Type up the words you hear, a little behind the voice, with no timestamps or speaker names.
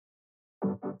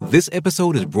This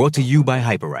episode is brought to you by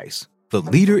Hyperice, the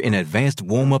leader in advanced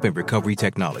warm-up and recovery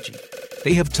technology.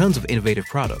 They have tons of innovative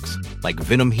products, like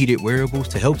Venom-heated wearables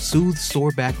to help soothe sore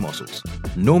back muscles,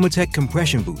 Normatec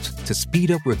compression boots to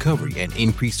speed up recovery and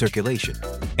increase circulation,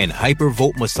 and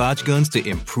Hypervolt massage guns to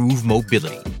improve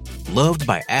mobility. Loved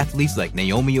by athletes like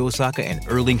Naomi Osaka and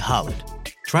Erling Haaland.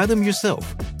 Try them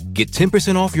yourself. Get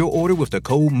 10% off your order with the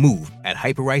code MOVE at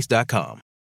Hyperice.com.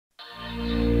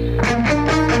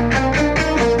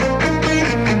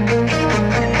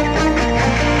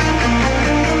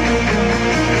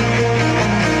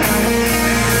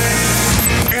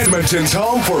 Edmonton's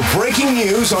home for breaking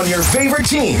news on your favorite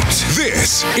teams.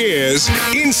 This is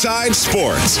Inside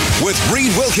Sports with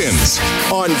Reed Wilkins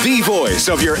on the voice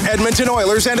of your Edmonton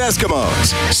Oilers and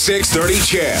Eskimos. 630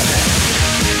 CHED.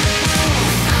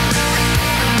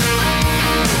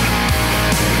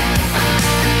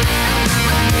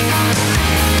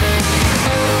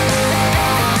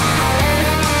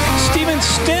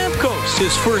 Stamkos,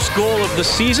 his first goal of the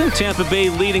season. Tampa Bay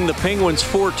leading the Penguins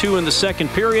 4-2 in the second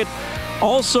period.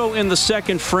 Also in the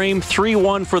second frame,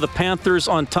 3-1 for the Panthers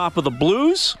on top of the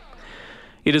Blues.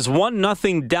 It is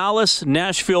 1-0 Dallas,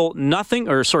 Nashville nothing,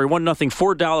 1-0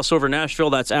 for Dallas over Nashville.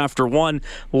 That's after one.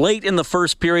 Late in the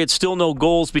first period, still no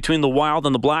goals between the Wild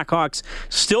and the Blackhawks.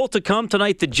 Still to come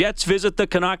tonight, the Jets visit the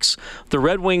Canucks, the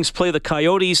Red Wings play the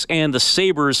Coyotes, and the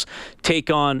Sabres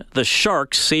take on the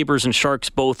Sharks. Sabres and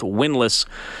Sharks both winless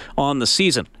on the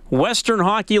season. Western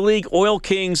Hockey League, Oil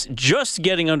Kings just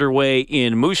getting underway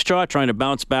in Moose Jaw, trying to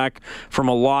bounce back from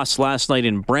a loss last night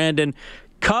in Brandon.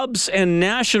 Cubs and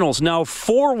Nationals, now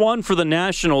 4-1 for the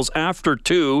Nationals after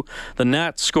two. The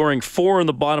Nats scoring 4 in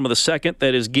the bottom of the second.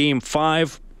 That is Game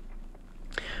 5.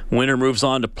 Winner moves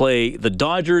on to play the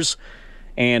Dodgers.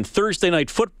 And Thursday night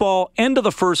football, end of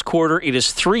the first quarter, it is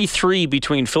 3-3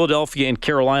 between Philadelphia and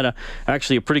Carolina.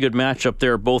 Actually, a pretty good matchup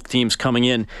there. Both teams coming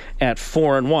in at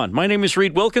 4-1. My name is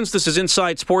Reed Wilkins. This is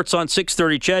Inside Sports on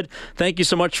 630 CHED. Thank you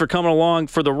so much for coming along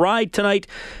for the ride tonight.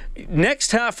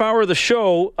 Next half hour of the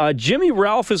show, Jimmy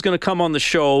Ralph is going to come on the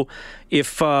show.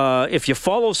 If you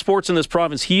follow sports in this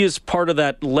province, he is part of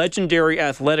that legendary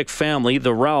athletic family,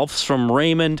 the Ralphs from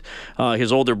Raymond.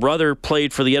 His older brother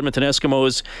played for the Edmonton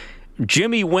Eskimos.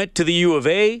 Jimmy went to the U of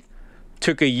A,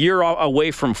 took a year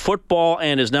away from football,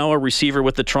 and is now a receiver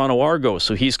with the Toronto Argos.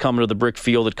 So he's coming to the Brick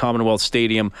Field at Commonwealth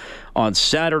Stadium on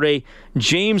Saturday.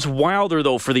 James Wilder,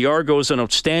 though, for the Argos, an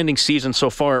outstanding season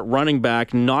so far at running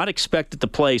back, not expected to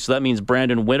play, so that means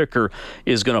Brandon Whitaker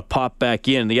is going to pop back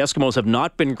in. The Eskimos have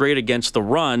not been great against the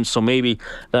run, so maybe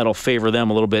that'll favor them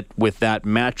a little bit with that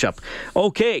matchup.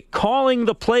 Okay, calling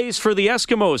the plays for the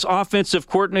Eskimos, offensive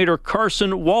coordinator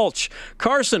Carson Walsh.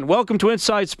 Carson, welcome to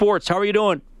Inside Sports. How are you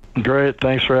doing? Great.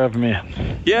 Thanks for having me.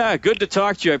 Yeah, good to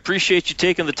talk to you. I appreciate you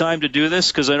taking the time to do this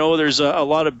because I know there's a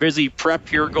lot of busy prep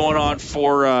here going on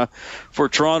for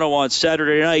Toronto on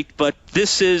Saturday night. But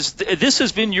this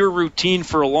has been your routine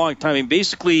for a long time. I mean,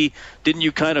 basically, didn't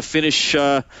you kind of finish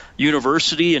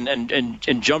university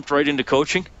and jumped right into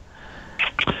coaching?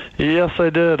 Yes,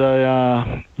 I did.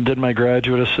 I did my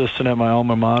graduate assistant at my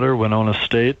alma mater, Winona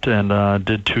State, and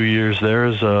did 2 years there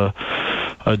as a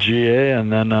GA,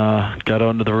 and then got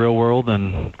out into the real world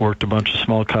and worked a bunch of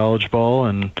small college ball,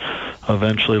 and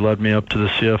eventually led me up to the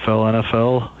CFL,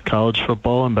 NFL, college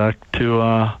football, and back to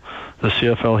the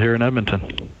CFL here in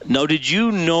Edmonton. Now, did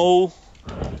you know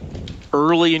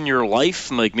early in your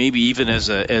life, like maybe even as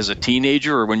a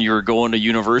teenager or when you were going to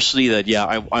university, that,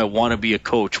 I want to be a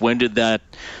coach? When did that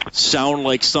sound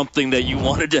like something that you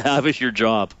wanted to have as your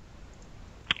job?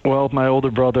 Well, my older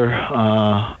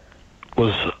brother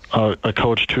was a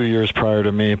coach 2 years prior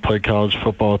to me, played college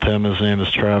football with him. His name is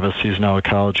Travis. He's now a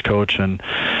college coach, and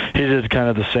he did kind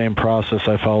of the same process.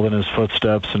 I followed in his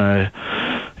footsteps, and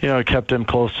I kept him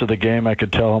close to the game. I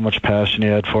could tell how much passion he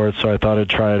had for it, so I thought I'd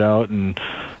try it out, and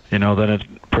then it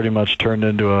pretty much turned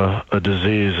into a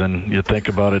disease, and you think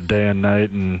about it day and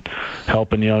night, and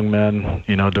helping young men,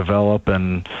 develop,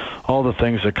 and all the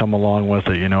things that come along with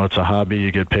it. It's a hobby.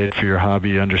 You get paid for your hobby.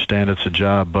 You understand it's a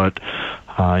job, but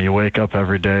you wake up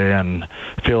every day and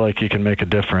feel like you can make a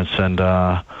difference. And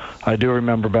I do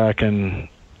remember back in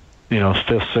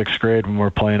 5th, 6th grade when we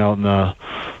were playing out in the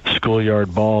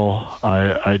schoolyard ball,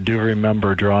 I do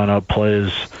remember drawing up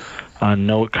plays on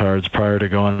note cards prior to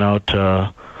going out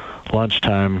to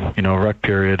lunchtime, rec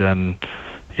period, and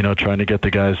trying to get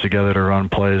the guys together to run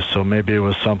plays. So maybe it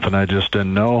was something I just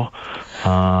didn't know,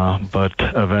 but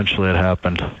eventually it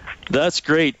happened. That's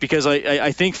great, because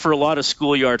I think for a lot of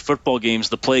schoolyard football games,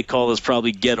 the play call is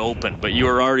probably get open, but you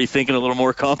were already thinking a little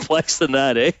more complex than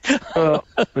that, eh?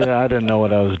 Yeah, I didn't know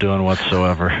what I was doing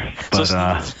whatsoever. But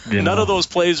so, none of those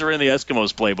plays are in the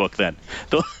Eskimos playbook then.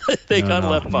 They got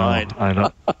left behind. I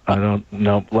don't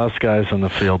know. Less guys on the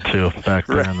field, too, back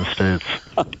there in the States.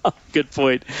 Good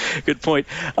point.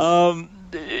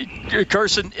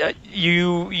 Carson,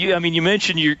 you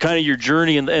mentioned your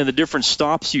journey and the different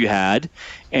stops you had,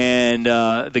 and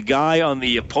the guy on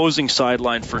the opposing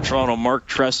sideline for Toronto, Mark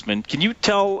Trestman. Can you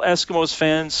tell Eskimos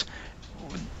fans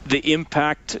the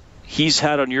impact he's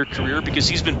had on your career, because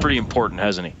he's been pretty important,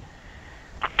 hasn't he?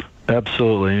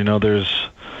 Absolutely. There's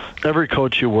every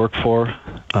coach you work for,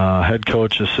 head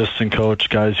coach, assistant coach,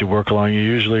 guys you work along.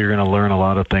 You're going to learn a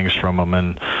lot of things from them,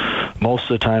 and most of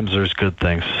the times there's good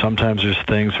things. Sometimes there's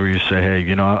things where you say,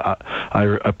 hey,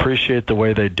 I appreciate the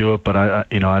way they do it, but I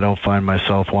don't find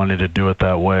myself wanting to do it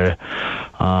that way.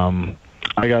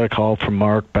 I got a call from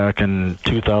Mark back in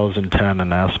 2010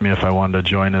 and asked me if I wanted to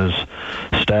join his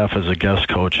staff as a guest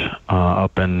coach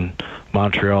up in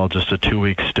Montreal, just a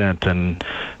 2-week stint, and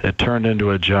it turned into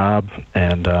a job,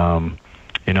 and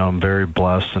I'm very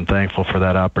blessed and thankful for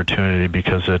that opportunity,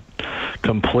 because it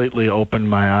completely opened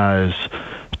my eyes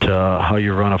to how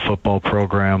you run a football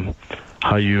program,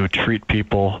 how you treat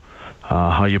people,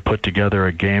 how you put together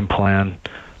a game plan,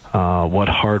 what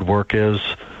hard work is.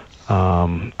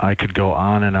 I could go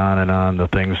on and on and on, the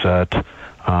things that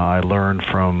I learned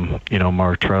from,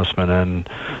 Mark Trestman, and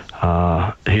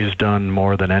he's done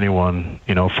more than anyone,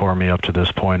 for me up to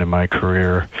this point in my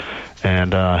career,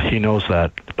 and he knows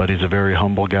that, but he's a very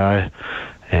humble guy,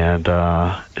 and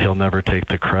he'll never take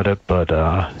the credit, but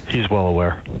he's well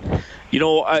aware.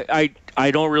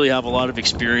 I don't really have a lot of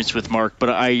experience with Mark, but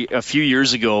a few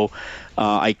years ago,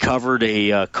 I covered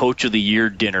a Coach of the Year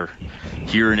dinner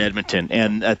here in Edmonton,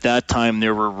 and at that time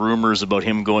there were rumors about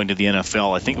him going to the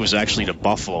NFL. I think it was actually to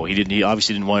Buffalo. He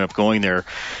obviously didn't wind up going there,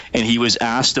 and he was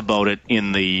asked about it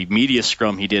in the media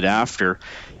scrum he did after,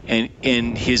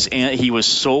 and he was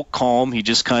so calm. He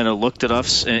just kind of looked at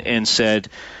us and said,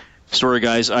 "Sorry,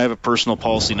 guys, I have a personal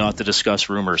policy not to discuss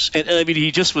rumors." And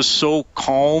he just was so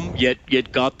calm,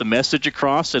 yet got the message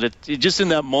across. And it just in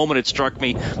that moment, it struck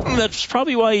me, that's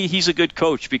probably why he's a good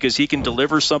coach, because he can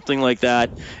deliver something like that,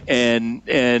 and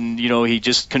he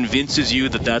just convinces you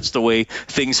that that's the way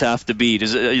things have to be.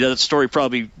 That story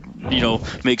probably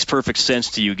makes perfect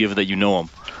sense to you, given that you know him.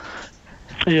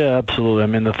 Yeah,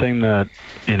 absolutely. The thing that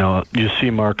you see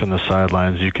Mark on the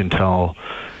sidelines, you can tell.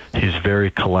 He's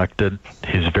very collected.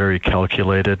 He's very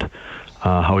calculated,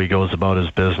 how he goes about his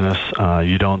business.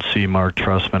 You don't see Mark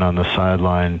Trestman on the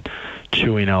sideline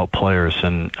chewing out players.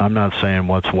 And I'm not saying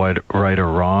what's right or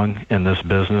wrong in this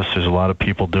business. There's a lot of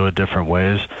people do it different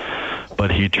ways,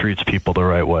 but he treats people the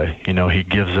right way. He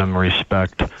gives them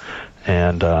respect,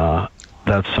 and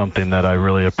that's something that I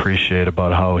really appreciate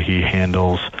about how he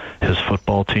handles his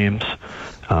football teams.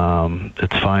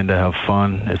 It's fine to have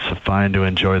fun. It's fine to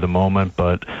enjoy the moment,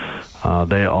 but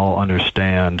they all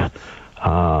understand,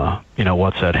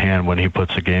 what's at hand when he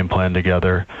puts a game plan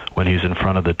together, when he's in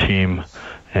front of the team,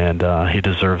 and he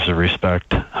deserves the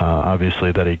respect,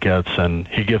 obviously, that he gets, and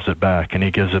he gives it back, and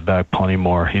he gives it back plenty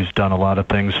more. He's done a lot of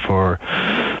things for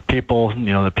people,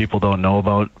 that people don't know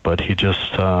about, but he's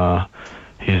just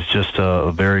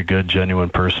a very good, genuine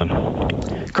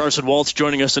person. Carson Waltz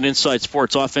joining us on Inside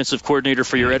Sports, offensive coordinator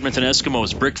for your Edmonton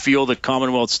Eskimos. Brickfield at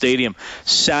Commonwealth Stadium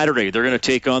Saturday. They're going to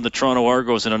take on the Toronto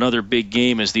Argos in another big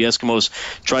game as the Eskimos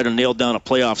try to nail down a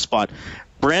playoff spot.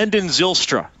 Brandon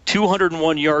Zylstra,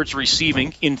 201 yards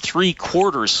receiving in 3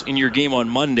 quarters in your game on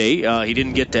Monday. He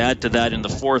didn't get to add to that in the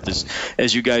fourth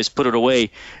as you guys put it away.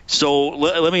 So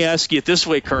let me ask you it this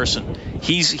way, Carson.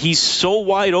 He's so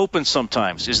wide open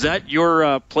sometimes. Is that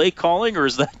your play calling, or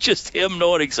is that just him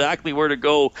knowing exactly where to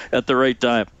go at the right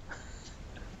time?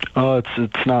 Oh,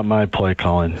 it's not my play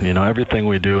calling. Everything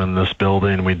we do in this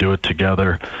building, we do it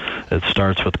together. It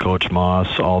starts with Coach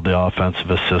Moss, all the offensive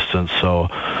assistants. So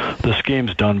the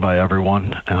scheme's done by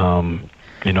everyone.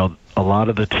 A lot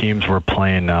of the teams we're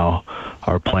playing now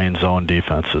are playing zone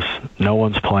defenses. No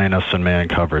one's playing us in man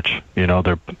coverage.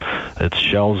 It's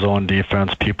shell zone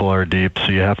defense. People are deep, so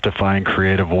you have to find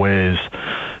creative ways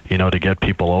to get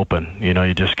people open.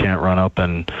 You just can't run up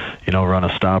and, run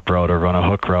a stop route or run a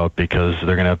hook route, because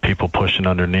they're going to have people pushing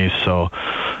underneath. So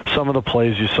some of the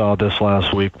plays you saw this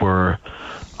last week were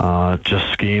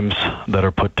just schemes that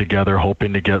are put together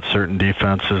hoping to get certain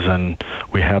defenses, and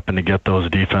we happen to get those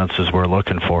defenses we're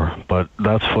looking for. But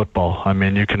that's football.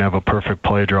 You can have a perfect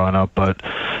play drawn up, but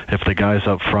if the guys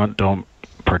up front don't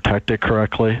protect it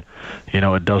correctly,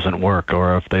 it doesn't work.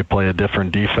 Or if they play a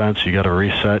different defense, you got to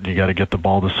reset and you got to get the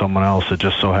ball to someone else. It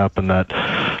just so happened that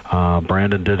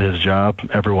Brandon did his job.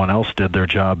 Everyone else did their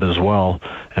job as well,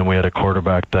 and we had a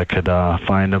quarterback that could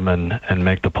find him and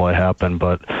make the play happen.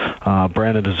 But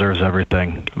Brandon deserves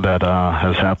everything that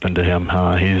has happened to him.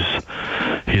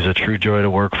 He's a true joy to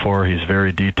work for. He's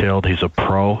very detailed. He's a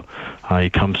pro. He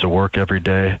comes to work every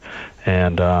day,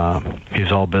 and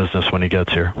he's all business when he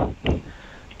gets here.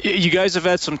 You guys have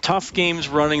had some tough games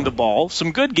running the ball,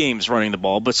 some good games running the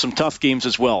ball, but some tough games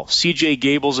as well. C.J.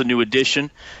 Gable's a new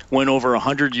addition, went over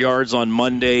 100 yards on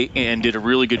Monday and did a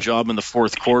really good job in the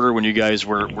fourth quarter when you guys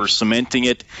were cementing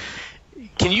it.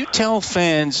 Can you tell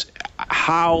fans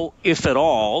how, if at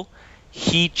all,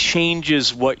 he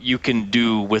changes what you can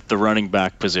do with the running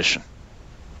back position?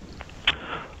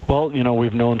 Well,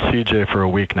 we've known CJ for a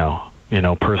week now,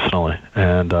 personally.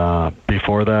 And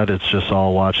before that, it's just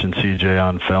all watching CJ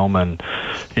on film. And,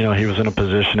 he was in a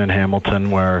position in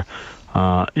Hamilton where,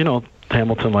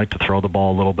 Hamilton liked to throw the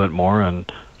ball a little bit more.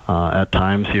 And at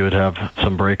times he would have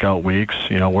some breakout weeks.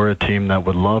 We're a team that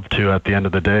would love to, at the end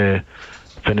of the day,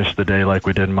 finish the day like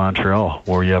we did in Montreal,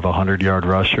 where you have a 100-yard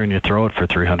rusher and you throw it for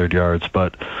 300 yards.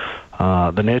 But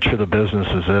the nature of the business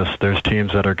is this. There's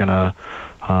teams that are going to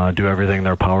do everything in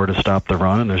their power to stop the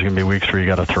run, and there's going to be weeks where you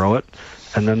got to throw it.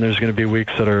 And then there's going to be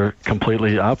weeks that are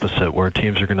completely opposite, where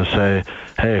teams are going to say,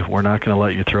 hey, we're not going to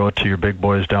let you throw it to your big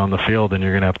boys down the field, and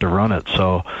you're going to have to run it.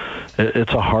 So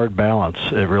it's a hard balance.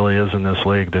 It really is in this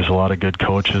league. There's a lot of good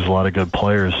coaches, a lot of good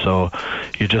players. So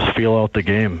you just feel out the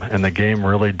game, and the game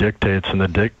really dictates, and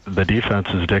the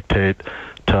defenses dictate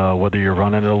to whether you're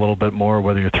running it a little bit more,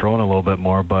 whether you're throwing a little bit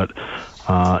more. But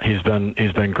he's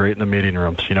been great in the meeting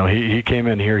rooms. He came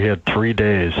in here, he had 3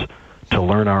 days to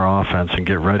learn our offense and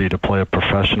get ready to play a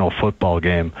professional football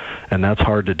game, and that's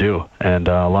hard to do. And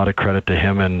a lot of credit to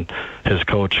him and his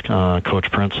coach, Coach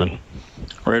Princeton.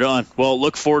 Right on. Well,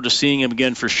 look forward to seeing him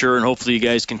again for sure, and hopefully you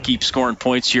guys can keep scoring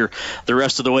points here the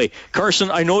rest of the way.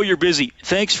 Carson, I know you're busy.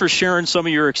 Thanks for sharing some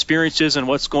of your experiences and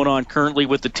what's going on currently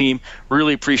with the team.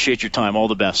 Really appreciate your time. All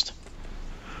the best.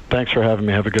 Thanks for having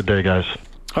me. Have a good day, guys.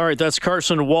 All right, that's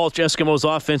Carson Walch, Eskimos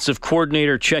offensive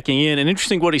coordinator, checking in. And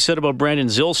interesting what he said about Brandon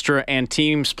Zylstra and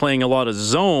teams playing a lot of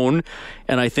zone.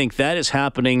 And I think that is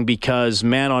happening because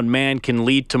man-on-man can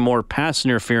lead to more pass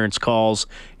interference calls,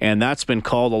 and that's been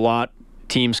called a lot.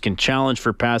 Teams can challenge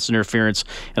for pass interference,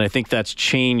 and I think that's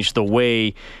changed the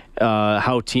way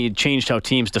how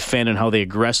teams defend and how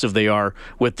aggressive they are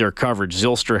with their coverage.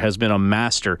 Zylstra has been a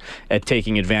master at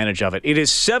taking advantage of it. It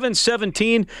is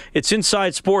 7:17. It's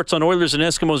Inside Sports on Oilers and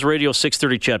Eskimos Radio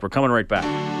 630 CHED. We're coming right back.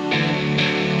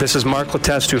 This is Mark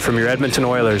Letestu from your Edmonton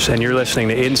Oilers, and you're listening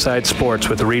to Inside Sports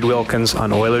with Reed Wilkins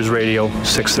on Oilers Radio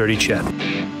 630 CHED.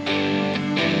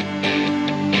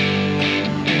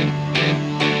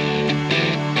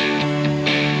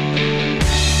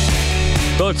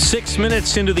 About 6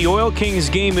 minutes into the Oil Kings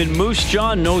game in Moose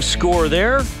Jaw, no score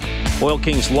there. Oil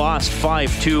Kings lost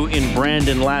 5-2 in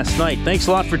Brandon last night. Thanks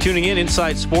a lot for tuning in.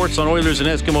 Inside Sports on Oilers and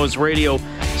Eskimos Radio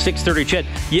 630 CHED.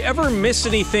 You ever miss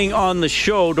anything on the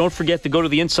show, don't forget to go to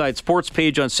the Inside Sports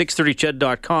page on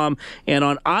 630ched.com, and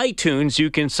on iTunes you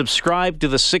can subscribe to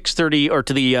the 630 or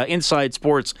to the Inside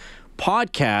Sports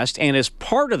podcast, and as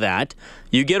part of that,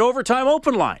 you get Overtime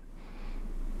Open Line,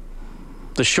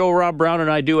 the show Rob Brown and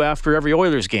I do after every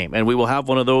Oilers game. And we will have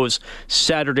one of those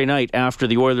Saturday night after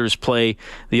the Oilers play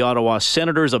the Ottawa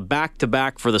Senators, a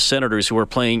back-to-back for the Senators, who are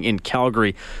playing in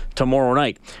Calgary tomorrow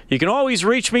night. You can always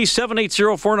reach me,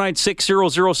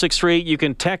 780-496-0063. You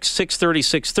can text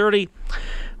 630-630.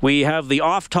 We have the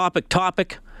off-topic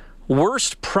topic,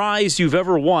 worst prize you've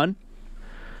ever won.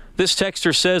 This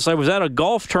texter says, I was at a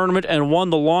golf tournament and won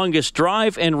the longest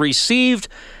drive and received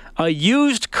a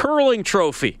used curling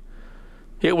trophy.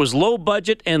 It was low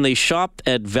budget, and they shopped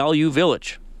at Value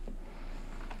Village.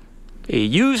 A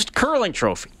used curling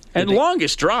trophy. And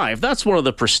longest drive, that's one of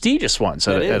the prestigious ones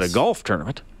at a golf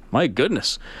tournament. My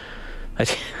goodness. I'd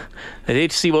hate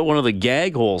to see what one of the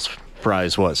gag holes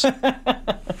prize was.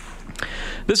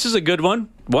 This is a good one.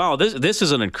 Wow, this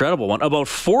is an incredible one. About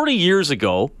 40 years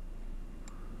ago,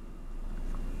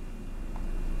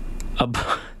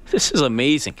 this is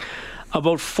amazing.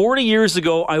 About 40 years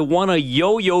ago, I won a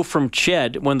yo-yo from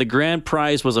Ched when the grand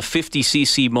prize was a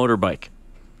 50cc motorbike.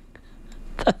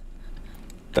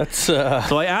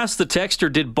 So I asked the texter,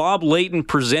 did Bob Layton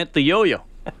present the yo-yo?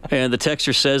 And the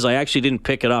texter says, I actually didn't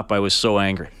pick it up. I was so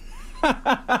angry.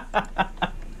 That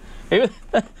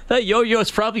yo-yo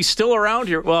is probably still around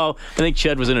here. Well, I think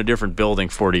Ched was in a different building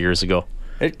 40 years ago.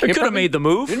 It could have made the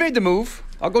move. It made the move.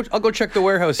 I'll go check the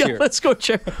warehouse here. Let's go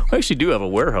check. We actually do have a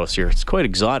warehouse here. It's quite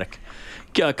exotic.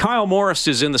 Kyle Morris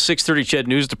is in the 630 CHED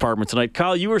News Department tonight.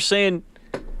 Kyle, you were saying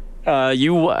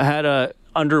you had a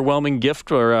underwhelming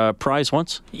gift or a prize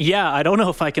once? Yeah, I don't know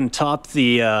if I can top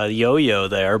the yo-yo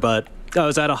there, but I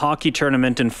was at a hockey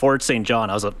tournament in Fort St. John.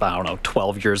 I was,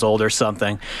 12 years old or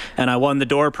something, and I won the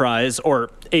door prize, or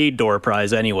a door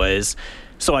prize anyways.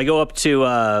 So I go up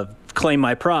to claim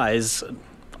my prize.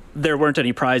 There weren't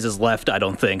any prizes left, I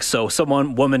don't think. So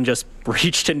woman just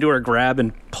reached into her grab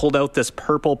and pulled out this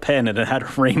purple pen, and it had a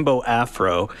rainbow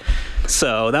afro.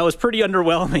 So that was pretty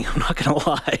underwhelming, I'm not going to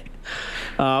lie.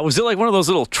 Was it like one of those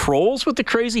little trolls with the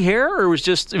crazy hair, or it was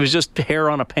just hair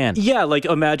on a pen? Yeah, like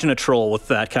imagine a troll with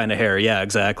that kind of hair. Yeah,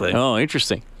 exactly. Oh,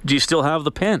 interesting. Do you still have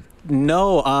the pen?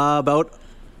 No, about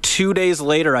 2 days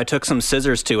later, I took some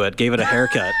scissors to it, gave it a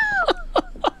haircut.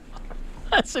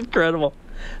 That's incredible.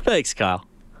 Thanks, Kyle.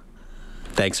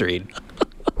 Thanks, Reed.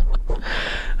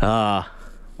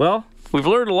 Well, we've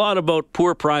learned a lot about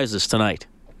poor prizes tonight,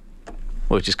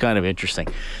 which is kind of interesting.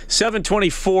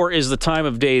 7:24 is the time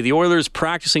of day. The Oilers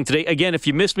practicing today. Again, if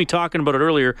you missed me talking about it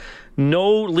earlier,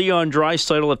 no Leon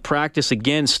Draisaitl at practice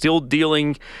again, still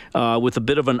dealing with a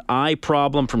bit of an eye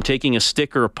problem from taking a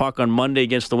stick or a puck on Monday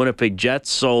against the Winnipeg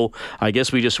Jets. So I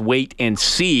guess we just wait and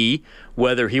see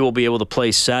whether he will be able to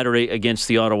play Saturday against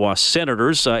the Ottawa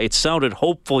Senators. It sounded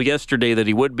hopeful yesterday that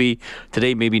he would be.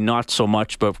 Today, maybe not so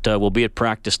much, but we'll be at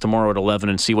practice tomorrow at 11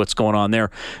 and see what's going on there.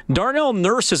 Darnell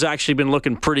Nurse has actually been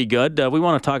looking pretty good. We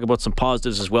want to talk about some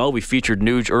positives as well. We featured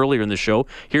Nuge earlier in the show.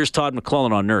 Here's Todd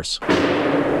McClellan on Nurse.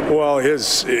 Well,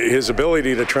 his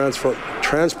ability to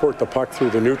transport the puck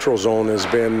through the neutral zone has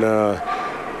been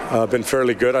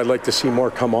fairly good. I'd like to see more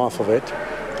come off of it.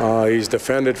 He's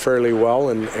defended fairly well,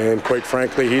 and quite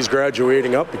frankly, he's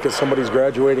graduating up because somebody's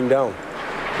graduating down.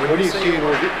 What do you see in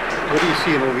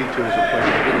OV2 as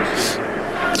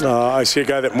a player? I see a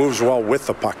guy that moves well with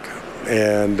the puck,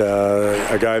 and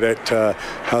a guy that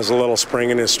has a little spring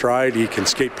in his stride. He can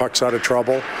skate pucks out of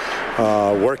trouble,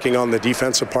 working on the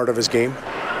defensive part of his game,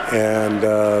 and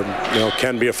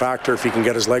can be a factor if he can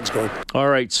get his legs going. All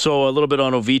right, so a little bit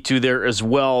on OV2 there as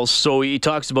well. So he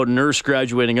talks about Nurse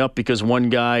graduating up because one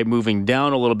guy moving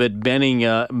down a little bit, Benning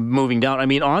moving down. I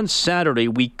mean, on Saturday,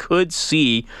 we could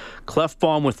see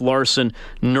Klefbom with Larson,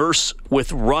 Nurse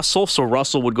with Russell, so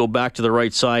Russell would go back to the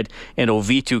right side, and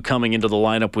OV2 coming into the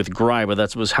lineup with Greiba.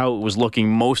 That was how it was looking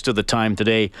most of the time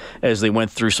today as they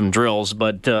went through some drills.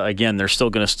 But again, they're still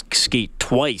going to skate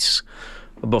twice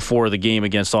before the game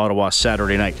against Ottawa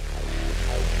Saturday night.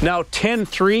 Now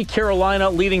 10-3, Carolina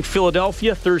leading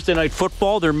Philadelphia, Thursday Night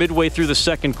Football. They're midway through the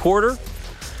second quarter.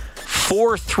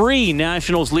 4-3,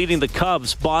 Nationals leading the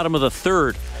Cubs, bottom of the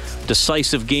third.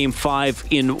 Decisive Game 5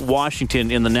 in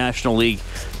Washington in the National League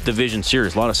Division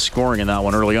Series. A lot of scoring in that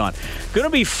one early on. Going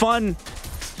to be fun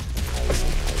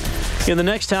in the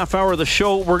next half hour of the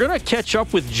show. We're going to catch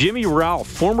up with Jimmy Ralph,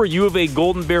 former U of A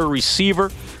Golden Bear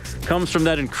receiver. Comes from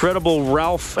that incredible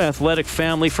Ralph athletic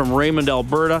family from Raymond,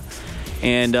 Alberta.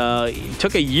 And he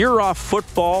took a year off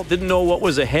football, didn't know what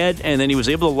was ahead, and then he was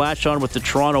able to latch on with the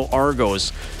Toronto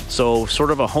Argos. So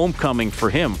sort of a homecoming for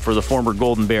him, for the former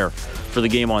Golden Bear, for the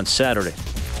game on Saturday.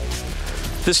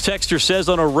 This texter says,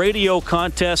 on a radio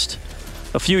contest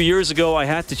a few years ago, I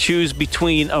had to choose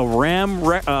between a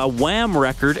Wham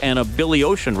record and a Billy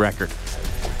Ocean record.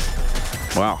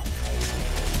 Wow.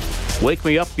 Wake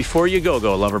me up before you go,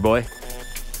 lover boy.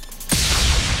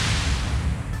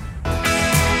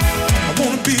 I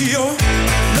wanna be your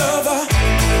lover.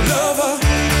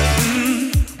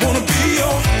 Wanna be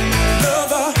your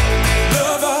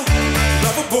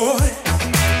lover boy.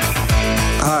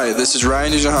 Hi, this is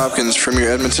Ryan Nugent-Hopkins from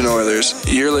your Edmonton Oilers.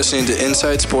 You're listening to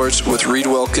Inside Sports with Reed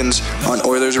Wilkins on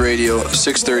Oilers Radio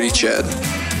 630 CHED.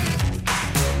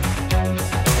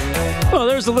 Well,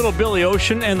 there's a little Billy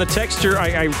Ocean, and the texter,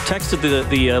 I texted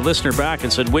the listener back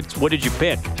and said, what did you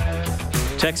pick?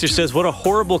 Texter says, what a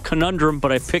horrible conundrum, but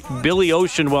I picked Billy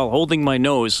Ocean while holding my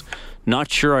nose.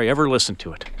 Not sure I ever listened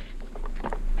to it.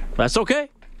 That's okay.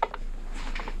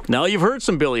 Now you've heard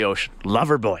some Billy Ocean.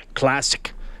 Loverboy,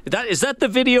 classic. Is that the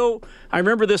video? I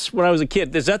remember this when I was a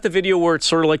kid. Is that the video where it's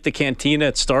sort of like the cantina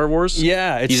at Star Wars?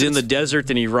 Yeah. He's in the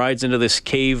desert and he rides into this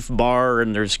cave bar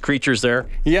and there's creatures there.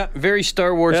 Yeah, very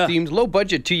Star Wars themed. Low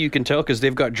budget too, you can tell, because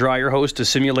they've got dryer hose to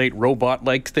simulate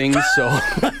robot-like things. So,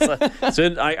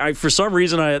 I for some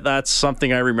reason, that's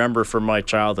something I remember from my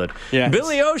childhood. Yeah.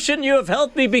 Billy Ocean, you have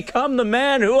helped me become the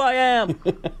man who I am.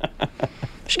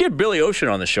 Should get Billy Ocean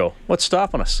on the show. What's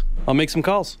stopping us? I'll make some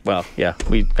calls. Well, yeah,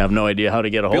 we have no idea how to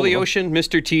get a hold of him. Billy Ocean,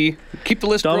 Mr. T. Keep the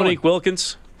list Dominique rolling.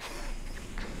 Wilkins.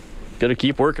 Got to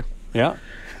keep working. Yeah.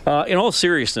 In all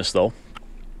seriousness, though,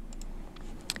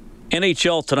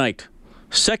 NHL tonight,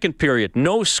 second period,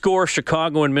 no score,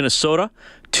 Chicago and Minnesota.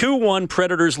 2-1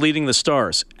 Predators leading the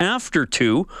Stars. After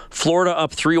 2, Florida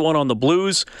up 3-1 on the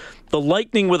Blues. The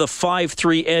Lightning with a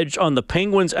 5-3 edge on the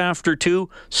Penguins after 2.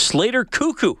 Slater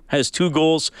Cuckoo has 2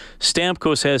 goals.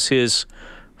 Stamkos has his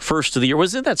first of the year.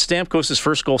 Wasn't that Stamkos'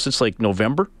 first goal since like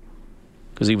November?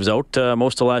 Because he was out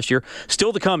most of last year.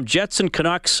 Still to come, Jets and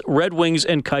Canucks, Red Wings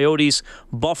and Coyotes.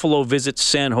 Buffalo visits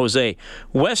San Jose.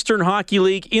 Western Hockey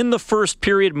League in the first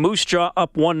period, Moose Jaw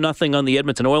up 1-0 on the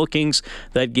Edmonton Oil Kings.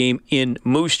 That game in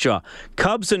Moose Jaw.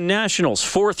 Cubs and Nationals,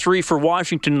 4-3 for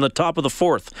Washington in the top of the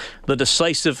 4th. The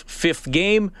decisive 5th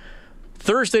game.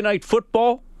 Thursday night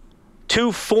football, 2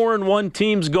 4-1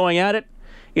 teams going at it.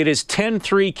 It is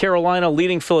 10-3 Carolina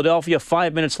leading Philadelphia.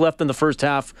 5 minutes left in the first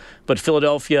half, but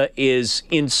Philadelphia is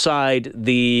inside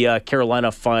the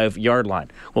Carolina 5-yard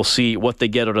line. We'll see what they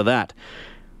get out of that.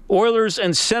 Oilers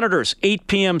and Senators, 8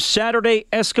 p.m. Saturday.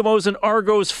 Eskimos and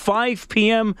Argos, 5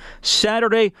 p.m.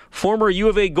 Saturday. Former U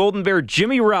of A Golden Bear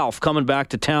Jimmy Ralph coming back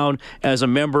to town as a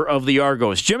member of the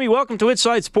Argos. Jimmy, welcome to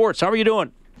Inside Sports. How are you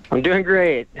doing? I'm doing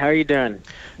great. How are you doing?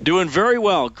 Doing very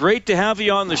well. Great to have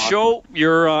you on the show.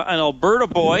 You're an Alberta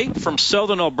boy from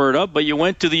southern Alberta, but you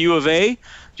went to the U of A. Do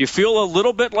you feel a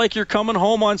little bit like you're coming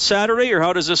home on Saturday, or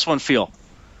how does this one feel?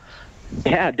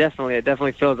 Yeah, definitely. It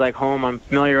definitely feels like home. I'm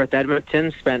familiar with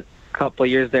Edmonton. Spent a couple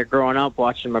of years there growing up,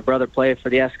 watching my brother play for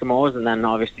the Eskimos, and then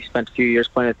obviously spent a few years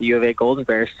playing at the U of A Golden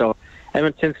Bears. So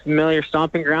Edmonton's familiar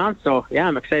stomping ground. So, yeah,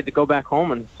 I'm excited to go back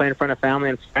home and play in front of family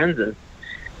and friends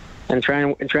and try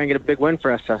and get a big win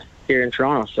for us here in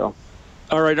Toronto. So,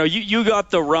 all right. Now you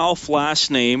got the Ralph last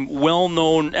name,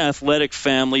 well-known athletic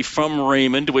family from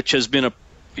Raymond, which has been an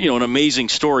amazing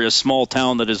story, a small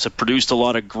town that has produced a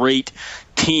lot of great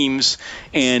teams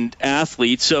and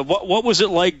athletes. What was it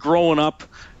like growing up,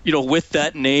 with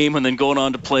that name and then going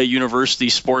on to play university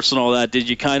sports and all that? Did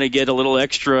you kind of get a little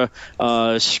extra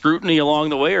scrutiny along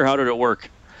the way, or how did it work?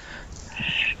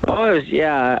 Oh,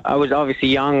 I was obviously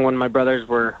young when my brothers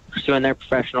were pursuing their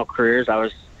professional careers. I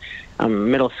was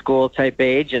middle school type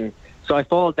age, and so I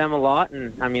followed them a lot.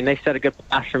 And I mean, they set a good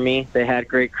path for me. They had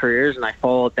great careers, and I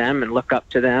followed them and looked up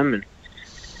to them.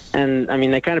 And I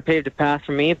mean, they kind of paved a path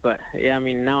for me. But yeah, I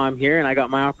mean, now I'm here and I got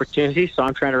my opportunity, so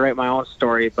I'm trying to write my own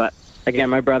story. But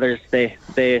again, my brothers, they've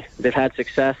had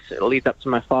success. It leads up to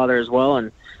my father as well,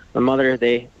 and my mother.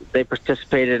 They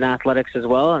participated in athletics as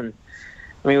well, and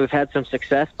I mean, we've had some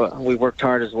success, but we worked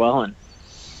hard as well. And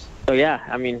so, yeah,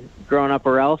 I mean, growing up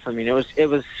a Ralph, I mean, it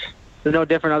was no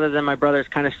different other than my brothers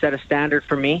kind of set a standard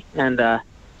for me, and I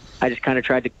just kind of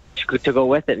tried to go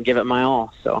with it and give it my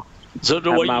all. So I have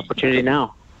my opportunity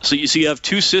now. So you have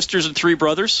 2 sisters and 3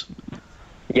 brothers?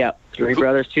 Yeah, 3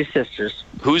 brothers, 2 sisters.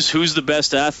 Who's the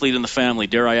best athlete in the family,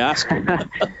 dare I ask?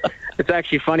 It's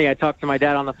actually funny. I talked to my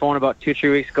dad on the phone about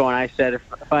 2-3 weeks ago, and I said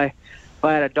if I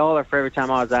had $1 for every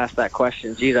time I was asked that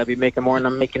question, geez, I'd be making more than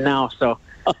I'm making now. So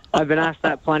I've been asked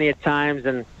that plenty of times.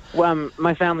 And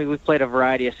my family, we've played a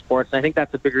variety of sports. And I think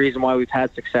that's a big reason why we've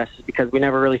had success, is because we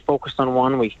never really focused on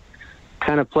one. We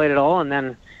kind of played it all. And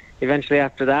then eventually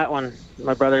after that, when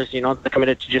my brothers, they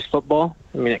committed to just football,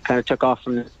 I mean, it kind of took off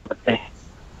from there.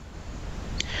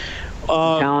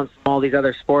 Talents from all these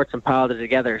other sports and piled it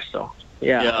together. So,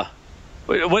 yeah. Yeah.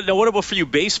 What about for you?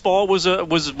 Baseball was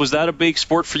that a big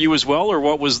sport for you as well, or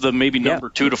what was the maybe number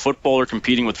 2 to football or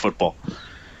competing with football?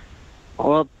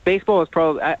 Well, baseball was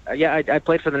probably I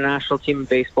played for the national team in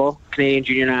baseball, Canadian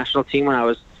junior national team, when I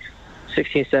was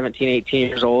 16, 17, 18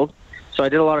 years old. So I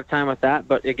did a lot of time with that.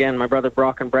 But again, my brother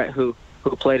Brock and Brett, who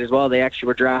played as well, they actually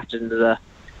were drafted into the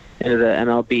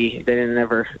MLB. They didn't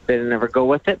ever go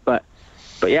with it, but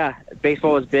yeah,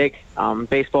 baseball was big.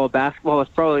 Basketball was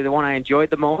probably the one I enjoyed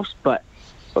the most, but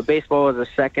baseball was the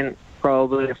second,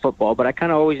 probably to football. But I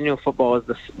kind of always knew football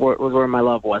was where my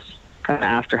love was, kind of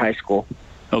after high school.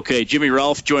 Okay, Jimmy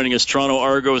Ralph joining us, Toronto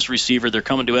Argos receiver. They're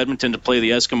coming to Edmonton to play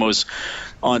the Eskimos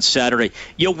on Saturday.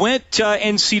 You went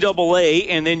NCAA,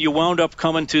 and then you wound up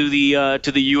coming to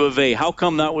the U of A. How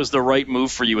come that was the right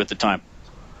move for you at the time?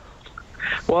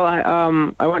 Well,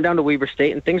 I went down to Weber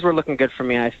State, and things were looking good for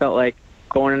me. I felt like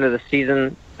going into the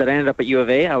season that I ended up at U of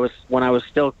A, when I was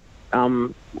still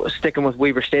sticking with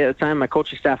Weber State at the time, my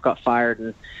coaching staff got fired,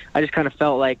 and I just kind of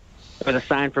felt like it was a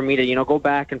sign for me to, go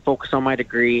back and focus on my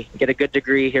degree, get a good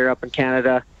degree here up in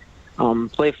Canada,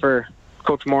 play for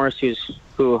Coach Morris,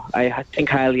 who I think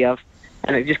highly of.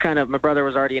 And it just kind of, my brother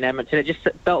was already in Edmonton. It just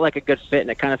felt like a good fit,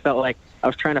 and it kind of felt like I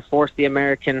was trying to force the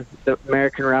American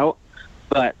route.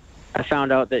 But I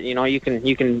found out that, you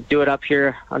can do it up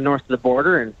here north of the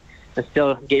border, and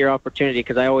still get your opportunity,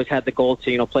 because I always had the goal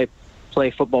to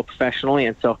play football professionally,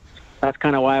 and so that's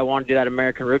kind of why I wanted to do that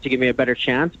American route, to give me a better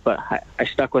chance. But I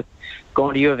stuck with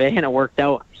going to U of A, and it worked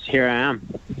out. So here I am.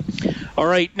 All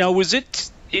right. Now, was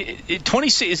it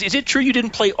 26? Is it true you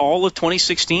didn't play all of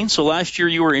 2016? So last year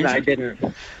you were injured. I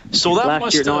didn't. So that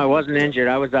last year, no, I wasn't injured.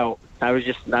 I was out. I was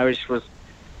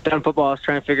done football. I was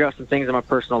trying to figure out some things in my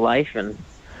personal life and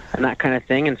that kind of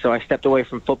thing. And so I stepped away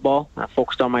from football. I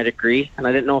focused on my degree, and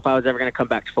I didn't know if I was ever going to come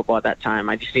back to football at that time.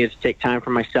 I just needed to take time for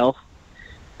myself.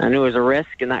 I knew it was a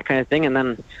risk and that kind of thing. And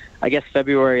then I guess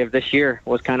February of this year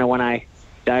was kind of when I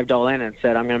dived all in and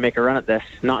said, I'm going to make a run at this,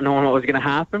 not knowing what was going to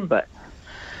happen, but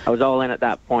I was all in at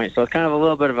that point. So it's kind of a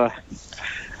little bit of a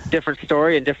different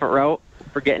story and different route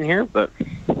for getting here, but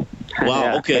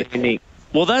wow, okay. It's unique.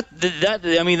 Well,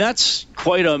 that's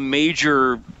quite a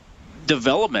major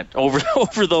development over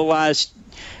the last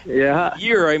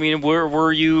year. I mean,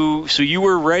 were you? So you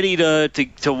were ready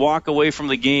to walk away from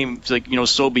the game? It's like,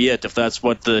 so be it, if that's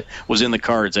what was in the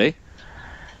cards, eh?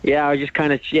 Yeah, I was just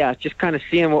kind of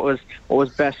seeing what was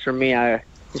best for me. I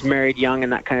was married young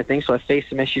and that kind of thing, so I faced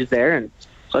some issues there, and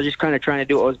so I was just kind of trying to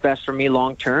do what was best for me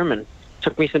long term, and it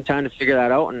took me some time to figure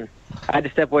that out. And I had to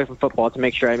step away from football to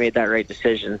make sure I made that right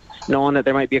decision, knowing that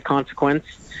there might be a consequence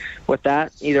with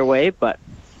that either way. But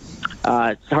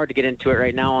it's hard to get into it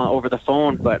right now over the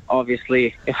phone. But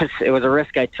obviously, it was a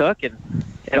risk I took, and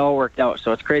it all worked out.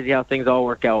 So it's crazy how things all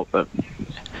work out. But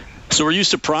so, were you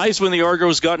surprised when the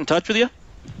Argos got in touch with you?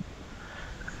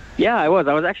 Yeah, I was.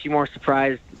 I was actually more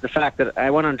surprised the fact that I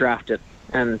went undrafted,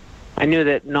 and I knew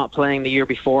that not playing the year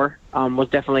before was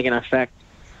definitely going to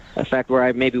affect where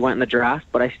I maybe went in the draft.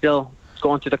 But I still,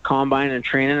 going through the combine and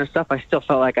training and stuff, I still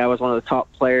felt like I was one of the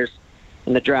top players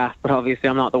in the draft. But obviously,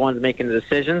 I'm not the one making the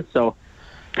decision, so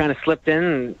kind of slipped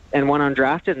in and went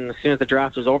undrafted. And as soon as the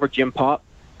draft was over, Jim Popp,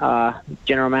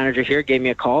 general manager here, gave me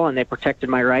a call, and they protected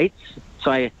my rights.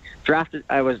 So I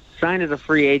was signed as a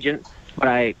free agent, but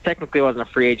I technically wasn't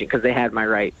a free agent because they had my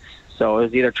rights. So it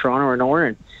was either Toronto or nowhere.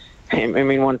 And I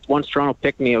mean, once Toronto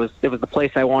picked me, it was the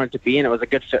place I wanted to be, and it was a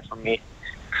good fit for me.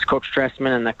 Coach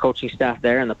Trestman and the coaching staff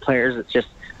there and the players,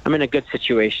 I'm in a good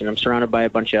situation. I'm surrounded by a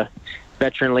bunch of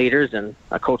veteran leaders and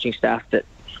a coaching staff that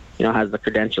has the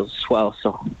credentials as well.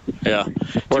 So yeah,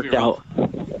 worked out.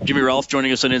 Jimmy Ralph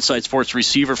joining us on Inside Sports,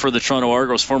 receiver for the Toronto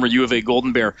Argos, former U of A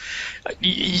Golden Bear.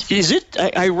 Is it?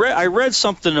 I read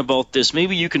something about this.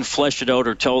 Maybe you can flesh it out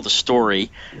or tell the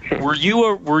story. Were you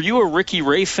a Ricky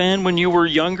Ray fan when you were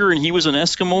younger and he was an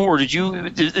Eskimo, or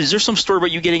is there some story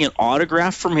about you getting an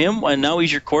autograph from him and now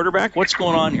he's your quarterback? What's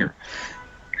going on here?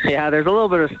 Yeah, there's a little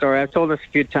bit of a story. I've told this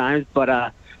a few times,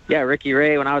 but yeah, Ricky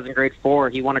Ray, when I was in grade 4,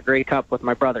 he won a Grey Cup with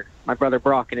my brother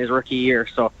Brock in his rookie year.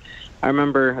 So I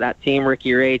remember that team: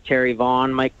 Ricky Ray, Terry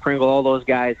Vaughn, Mike Pringle, all those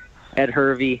guys, Ed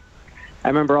Hervey. I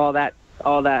remember all that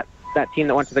team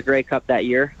that went to the Grey Cup that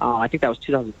year. I think that was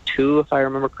 2002, if I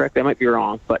remember correctly. I might be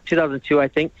wrong, but 2002, I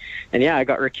think. And yeah, I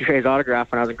got Ricky Ray's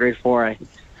autograph when I was in grade 4.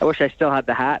 I wish I still had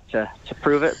the hat to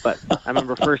prove it, but I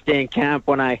remember first day in camp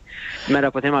when I met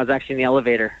up with him, I was actually in the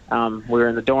elevator. We were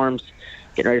in the dorms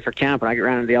getting ready for camp, and I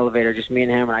ran into the elevator, just me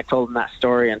and him, and I told him that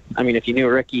story. And I mean, if you knew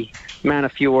Ricky, man, a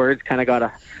few words, kind of got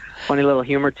a funny little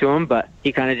humor to him, but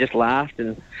he kind of just laughed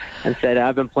and said,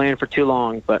 I've been playing for too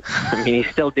long. But I mean,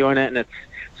 he's still doing it, and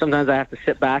sometimes I have to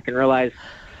sit back and realize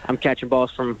I'm catching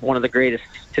balls from one of the greatest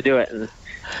to do it, and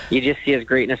you just see his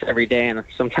greatness every day. And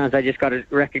sometimes I just got to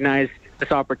recognize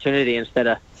this opportunity instead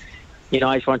of,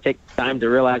 I just want to take time to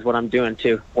realize what I'm doing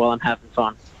too while I'm having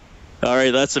fun. All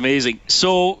right, that's amazing.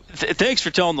 So thanks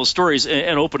for telling those stories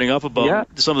and opening up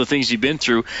about some of the things you've been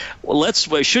through. Well,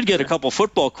 I should get a couple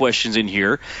football questions in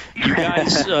here. You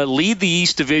guys lead the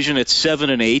East Division at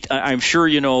 7-8. I'm sure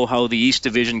you know how the East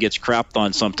Division gets crapped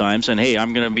on sometimes. And, hey,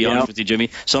 I'm going to be honest with you,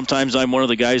 Jimmy. Sometimes I'm one of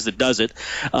the guys that does it.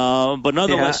 But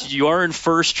nonetheless, you are in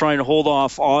first trying to hold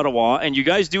off Ottawa. And you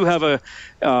guys do have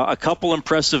a couple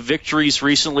impressive victories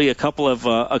recently, a couple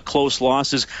of close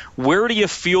losses. Where do you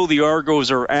feel the Argos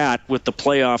are at with the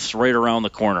playoffs right around the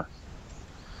corner?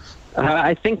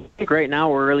 I think right now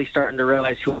we're really starting to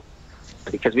realize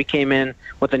because we came in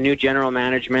with a new general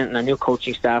management and a new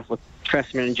coaching staff with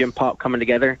Trestman and Jim Popp coming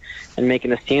together and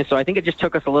making this team. So I think it just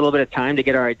took us a little bit of time to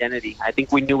get our identity. I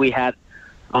think we knew we had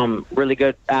really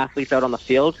good athletes out on the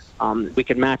field. We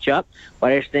could match up,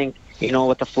 but I just think,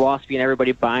 with the philosophy and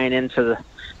everybody buying into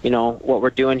what we're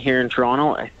doing here in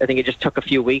Toronto, I think it just took a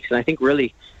few weeks. And I think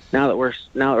really now that we're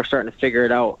starting to figure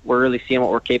it out, we're really seeing what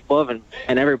we're capable of, and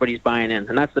everybody's buying in.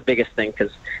 And that's the biggest thing,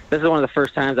 because this is one of the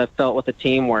first times I've felt with a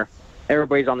team where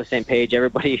everybody's on the same page.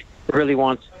 Everybody really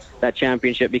wants that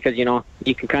championship, because,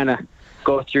 you can kind of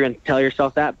go through and tell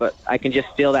yourself that, but I can just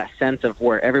feel that sense of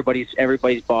where everybody's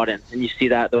bought in, and you see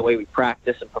that the way we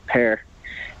practice and prepare.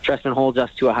 Trestman holds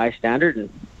us to a high standard,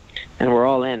 and we're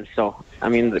all in. So, I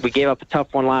mean, we gave up a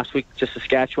tough one last week, just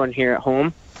Saskatchewan here at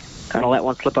home. Kind of let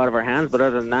one slip out of our hands, but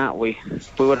other than that, we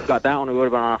would have got that one. We would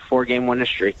have been on a 4-game winning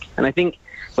streak. And I think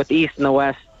with the East and the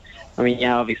West, I mean,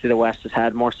 yeah, obviously the West has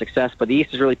had more success, but the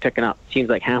East is really picking up. Teams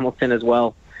like Hamilton as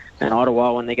well, and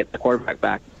Ottawa when they get the quarterback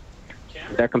back.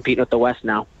 They're competing with the West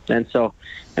now. And so,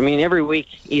 I mean, every week,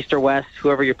 East or West,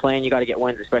 whoever you're playing, you got to get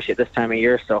wins, especially at this time of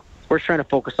year. So we're trying to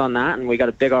focus on that, and we got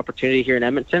a big opportunity here in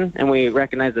Edmonton, and we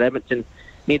recognize that Edmonton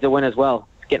needs a win as well.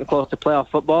 It's getting close to playoff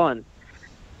football, and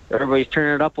everybody's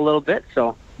turning it up a little bit,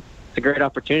 so it's a great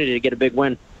opportunity to get a big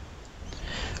win.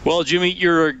 Well, Jimmy,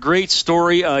 you're a great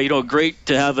story. Great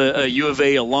to have a U of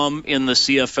A alum in the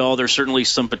CFL. There's certainly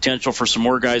some potential for some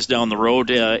more guys down the road.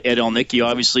 Ed Elnicki,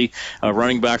 obviously,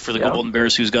 running back for the Golden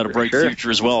Bears, who's got a bright future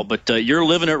as well. But you're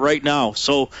living it right now.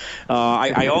 So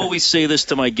I always say this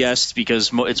to my guests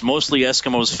because it's mostly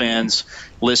Eskimos fans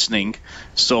listening.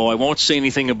 So I won't say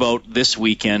anything about this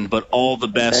weekend, but all the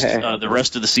best the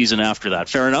rest of the season after that.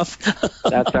 Fair enough?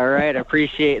 That's all right. I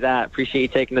appreciate that. Appreciate you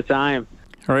taking the time.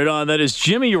 Right on. That is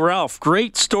Jimmy Ralph.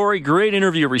 Great story, great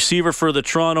interview. Receiver for the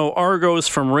Toronto Argos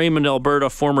from Raymond,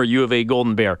 Alberta, former U of A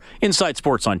Golden Bear. Inside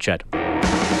Sports on Ched.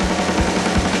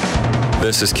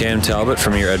 This is Cam Talbot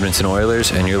from your Edmonton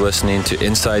Oilers, and you're listening to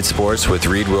Inside Sports with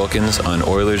Reed Wilkins on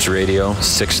Oilers Radio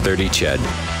 630 Ched.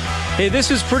 Hey,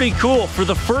 this is pretty cool. For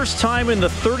the first time in the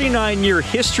 39-year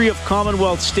history of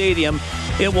Commonwealth Stadium,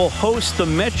 it will host the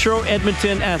Metro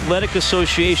Edmonton Athletic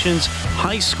Association's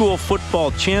high school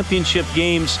football championship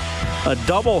games. A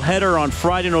doubleheader on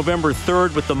Friday, November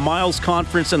 3rd with the Miles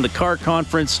Conference and the Carr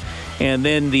Conference, and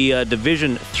then the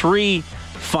Division 3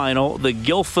 final, the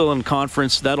Gilfillan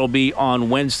Conference. That'll be on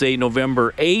Wednesday,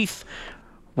 November 8th.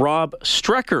 Rob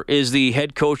Strecker is the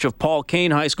head coach of Paul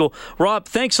Kane High School. Rob,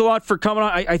 thanks a lot for coming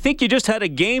on. I think you just had a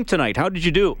game tonight. How did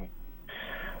you do?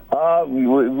 We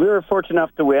were fortunate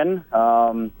enough to win.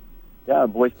 The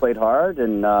boys played hard,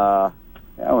 and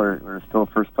we're still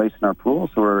first place in our pool,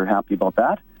 so we're happy about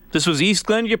that. This was East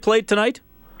Glen you played tonight?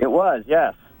 It was,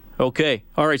 yes. Okay.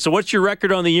 All right, so what's your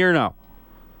record on the year now?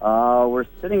 We're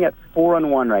sitting at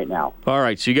 4-1 right now. All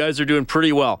right, so you guys are doing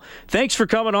pretty well. Thanks for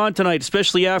coming on tonight,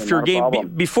 especially after a game.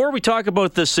 Before we talk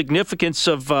about the significance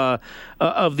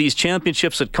of these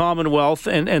championships at Commonwealth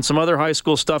and some other high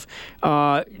school stuff,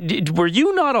 were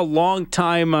you not a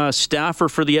long-time staffer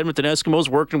for the Edmonton Eskimos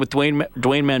working with Dwayne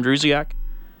Mandrusiak?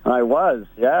 I was,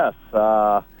 yes.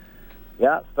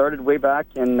 Started way back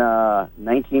in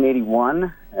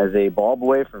 1981 as a ball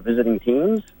boy for visiting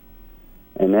teams.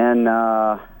 And then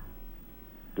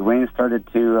Dwayne started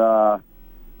to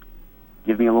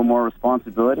give me a little more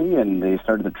responsibility, and they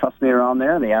started to trust me around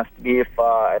there, and they asked me if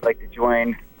I'd like to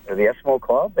join the Eskimo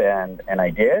Club, and I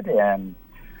did, and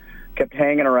kept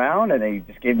hanging around, and they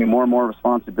just gave me more and more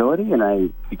responsibility, and I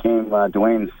became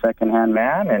Dwayne's second-hand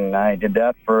man, and I did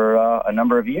that for a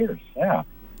number of years, yeah.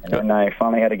 And then I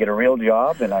finally had to get a real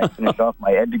job, and I finished off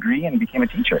my ed degree and became a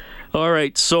teacher. All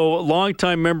right, so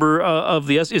longtime member of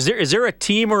the is there a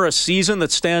team or a season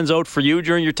that stands out for you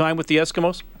during your time with the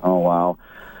Eskimos? Oh, wow.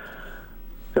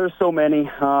 There's so many.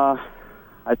 I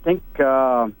think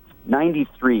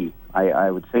 93. I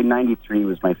would say 93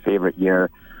 was my favorite year,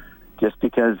 just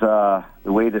because the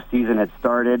way the season had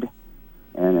started,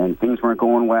 and things weren't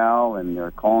going well, and they're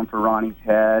calling for Ronnie's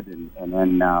head, and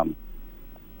then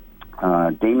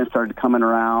Damon started coming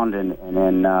around, and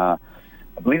then I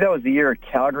believe that was the year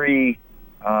Calgary.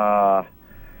 I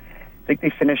think they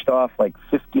finished off like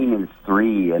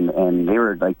 15-3, and they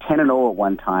were like 10-0 at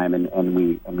one time, and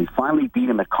we finally beat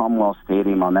them at Commonwealth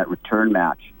Stadium on that return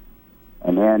match,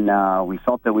 and then we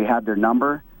felt that we had their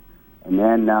number, and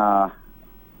then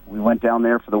we went down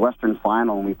there for the Western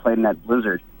Final, and we played in that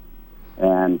blizzard,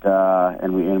 and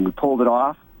we pulled it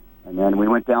off. And then we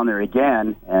went down there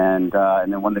again, and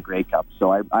then won the Grey Cup.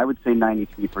 So I would say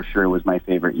 93 for sure was my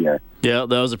favorite year. Yeah,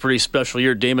 that was a pretty special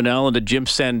year. Damon Allen to Jim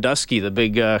Sandusky, the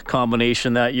big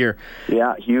combination that year.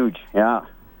 Yeah, huge. Yeah.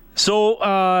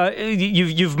 So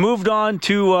you've moved on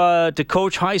to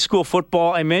coach high school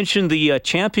football. I mentioned the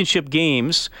championship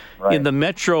games in the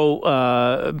Metro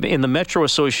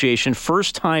Association,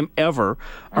 first time ever,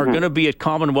 are going to be at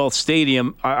Commonwealth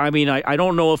Stadium. I mean, I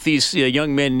don't know if these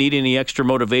young men need any extra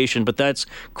motivation, but that's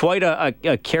quite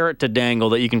a carrot to dangle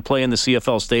that you can play in the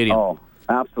CFL Stadium. Oh,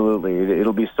 absolutely!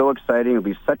 It'll be so exciting. It'll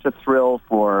be such a thrill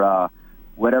for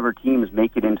whatever teams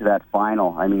make it into that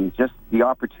final. I mean, just the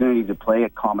opportunity to play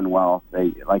at Commonwealth,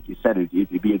 like you said,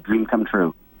 it'd be a dream come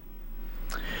true.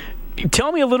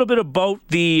 Tell me a little bit about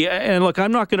and look,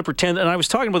 I'm not going to pretend, and I was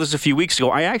talking about this a few weeks ago,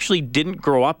 I actually didn't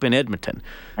grow up in Edmonton.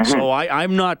 So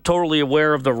I'm not totally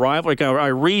aware of the rival. Like, I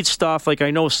read stuff, like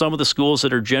I know some of the schools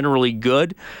that are generally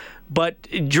good. But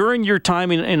during your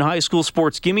time in high school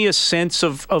sports, give me a sense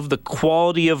of the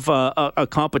quality of a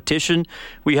competition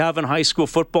we have in high school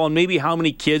football, and maybe how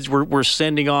many kids we're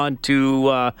sending on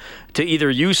to either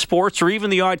youth sports or even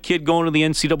the odd kid going to the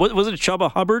NCAA. Was it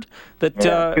Chuba Hubbard that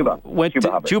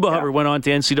Chuba Hubbard went on to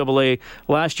NCAA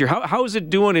last year? How is it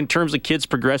doing in terms of kids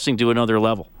progressing to another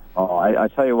level? Oh, I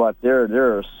tell you what,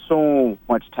 there is so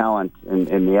much talent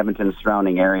in the Edmonton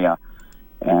surrounding area,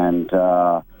 and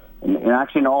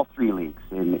actually in all three leagues,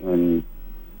 in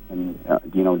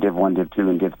Div 1, Div 2,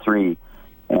 and Div 3.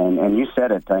 And you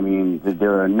said it. I mean,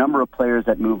 there are a number of players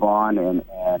that move on, and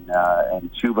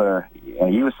Chuba,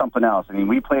 he was something else. I mean,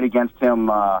 we played against him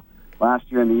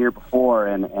last year and the year before,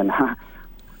 and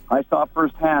I saw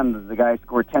firsthand that the guy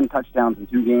scored 10 touchdowns in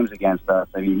 2 games against us.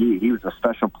 I mean, he was a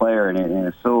special player, and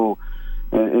it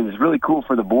was really cool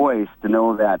for the boys to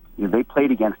know that they played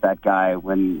against that guy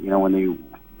when they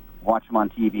watch him on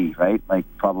TV, right? Like,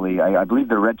 probably, I believe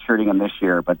they're redshirting him this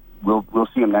year, but we'll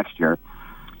see him next year.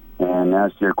 And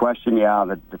as to your question,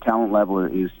 the talent level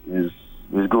is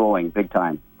growing big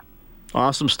time.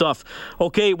 Awesome stuff.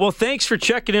 Okay, well, thanks for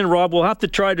checking in, Rob. We'll have to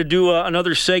try to do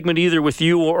another segment either with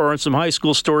you or on some high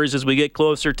school stories as we get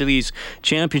closer to these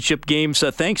championship games.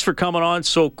 Thanks for coming on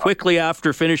so quickly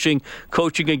after finishing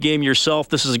coaching a game yourself.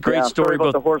 This is a great story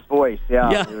about the hoarse voice.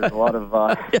 Yeah. There's a lot of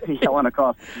yelling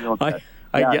across the field.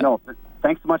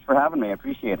 Thanks so much for having me. I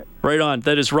appreciate it. Right on.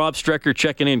 That is Rob Strecker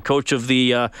checking in, coach of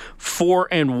the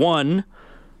 4-1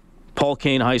 Paul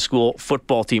Kane High School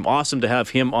football team. Awesome to have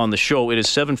him on the show. It is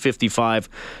 7:55.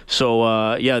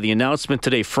 So, the announcement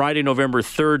today, Friday, November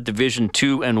 3rd, Division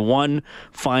 2 and 1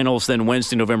 finals. Then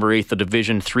Wednesday, November 8th, the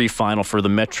Division 3 final for the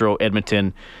Metro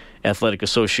Edmonton Athletic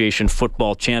Association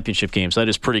football championship games. That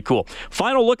is pretty cool.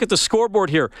 Final look at the scoreboard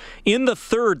here. In the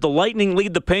third, the Lightning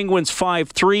lead the Penguins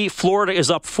 5-3. Florida is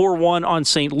up 4-1 on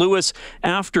St. Louis.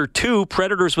 After 2,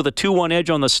 Predators with a 2-1 edge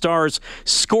on the Stars.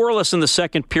 Scoreless in the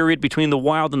second period between the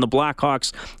Wild and the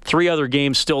Blackhawks. 3 other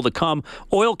games still to come.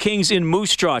 Oil Kings in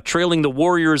Moose Jaw trailing the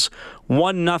Warriors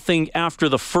 1-0 after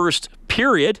the first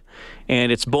period.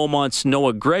 And it's Beaumont's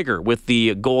Noah Gregor with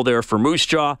the goal there for Moose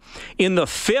Jaw. In the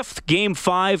 5th, Game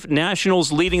 5,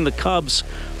 Nationals leading the Cubs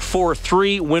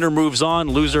 4-3. Winner moves on.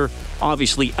 Loser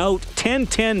obviously out.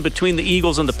 10-10 between the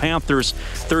Eagles and the Panthers.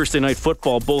 Thursday Night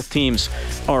Football. Both teams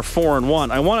are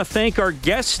 4-1. I want to thank our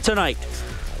guests tonight.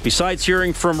 Besides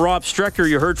hearing from Rob Strecker,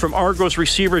 you heard from Argos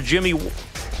receiver Jimmy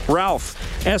Ralph,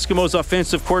 Eskimos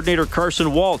offensive coordinator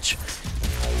Carson Walsh,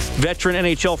 veteran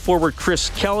NHL forward Chris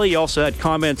Kelly. Also had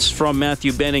comments from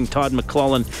Matthew Benning, Todd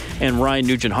McClellan, and Ryan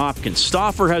Nugent-Hopkins.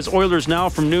 Stauffer has Oilers Now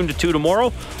from noon to 2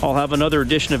 tomorrow. I'll have another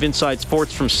edition of Inside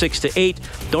Sports from 6 to 8.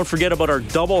 Don't forget about our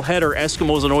doubleheader,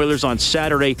 Eskimos and Oilers, on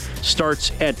Saturday.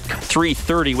 Starts at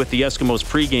 3:30 with the Eskimos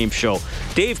pregame show.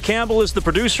 Dave Campbell is the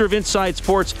producer of Inside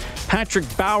Sports. Patrick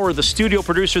Bauer, the studio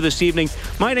producer this evening.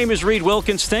 My name is Reed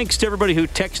Wilkins. Thanks to everybody who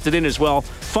texted in as well.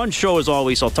 Fun show as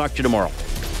always. I'll talk to you tomorrow.